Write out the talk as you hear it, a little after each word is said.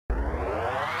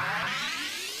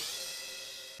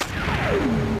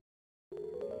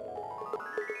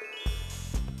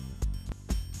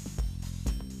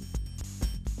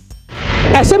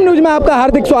SM news में आपका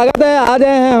हार्दिक स्वागत है। आज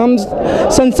आए हैं हम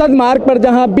संसद मार्ग पर,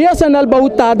 जहां बीएसएनएल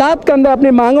बहुत तादाद के अंदर अपनी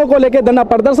मांगों को लेकर धरना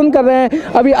प्रदर्शन कर रहे हैं।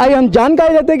 अभी आइए हम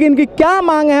जानकारी देते हैं कि इनकी क्या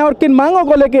मांग है और किन मांगों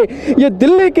को लेकर ये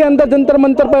दिल्ली के अंदर जंतर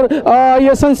मंतर पर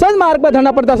ये संसद मार्ग पर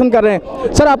धरना प्रदर्शन कर रहे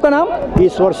हैं। सर, आपका नाम?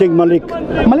 ईश्वर सिंह मलिक।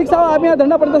 मलिक साहब, आप यहाँ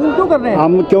धरना प्रदर्शन क्यों कर रहे हैं?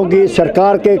 हम क्योंकि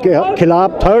सरकार के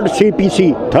खिलाफ थर्ड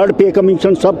सीपीसी, थर्ड पे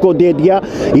कमीशन सबको दे दिया।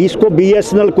 इसको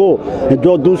बीएसएनएल को,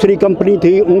 जो दूसरी कंपनी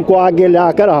थी, उनको आगे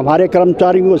लाकर हमारे कर्मचारियों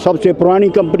को, सबसे पुरानी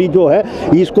कंपनी जो है,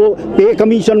 इसको पे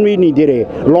कमीशन भी नहीं दे रहे,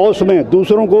 लॉस में।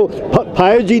 दूसरों को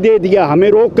 5G दे दिया, हमें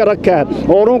रोक कर रखा है,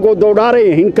 औरों को दौड़ा रहे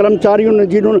हैं। इन कर्मचारियों ने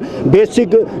जिन्होंने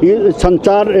बेसिक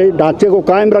संचार ढांचे को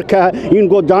कायम रखा है,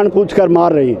 इनको जानबूझकर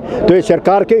मार रहे हैं। तो ये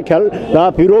सरकार के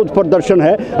खिलाफ विरोध प्रदर्शन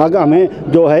है। अगर हमें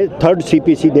जो है थर्ड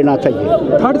सीपीसी देना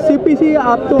चाहिए। थर्ड सीपीसी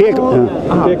आप तो पे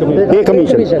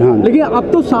कमीशन, हाँ। लेकिन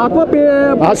अब तो 7वां पे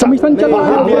कमीशन चल रहा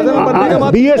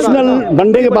है। बीएसएनएल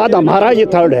बनने के बाद हमारा ये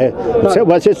थर्ड है।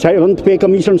 वैसे 7th पे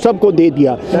कमीशन सबको दे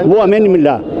दिया, वो हमें नहीं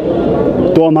मिला,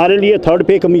 तो हमारे लिए थर्ड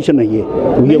पे कमीशन है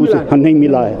ये उसे नहीं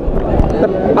मिला है।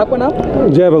 आपका नाम?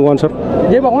 जय भगवान सर।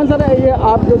 जय भगवान सर, ये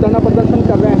आप जो धरना प्रदर्शन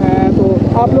कर रहे हैं,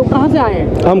 तो आप लोग कहाँ से आए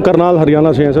हैं? हम करनाल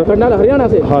हरियाणा से हैं सर। करनाल हरियाणा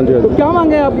से? हाँ जी। तो क्या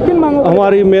मांगे आप, किन मांगों?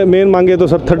 हमारी मेन मांगे तो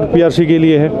सर थर्ड पीआरसी के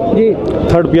लिए है जी।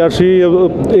 थर्ड पीआरसी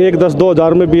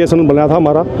 1/10/2000 में बीएसएनएल बनाया था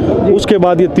हमारा, उसके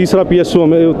बाद ये तीसरा पीएसयू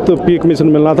हमें तो पे कमीशन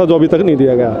मिलना था, जो अभी तक नहीं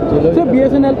दिया गया। सर,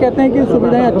 बीएसएनएल कहते हैं कि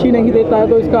सुविधाएं अच्छी नहीं देता है,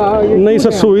 तो इसका नहीं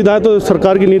सर, सुविधाएं तो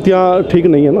सरकार की नीतियाँ ठीक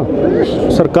नहीं है ना।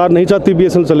 सरकार नहीं चाहती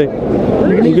बीएसएनएल चले,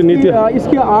 लेकिन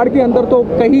इसकी आड़ के अंदर तो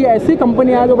कई ऐसी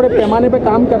कंपनियां जो बड़े पैमाने पे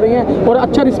काम कर रही हैं और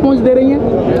अच्छा रिस्पांस दे रही हैं।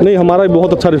 नहीं, हमारा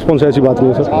बहुत अच्छा रिस्पांस है, ऐसी बात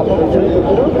नहीं है सर,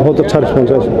 बहुत अच्छा रिस्पांस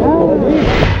है।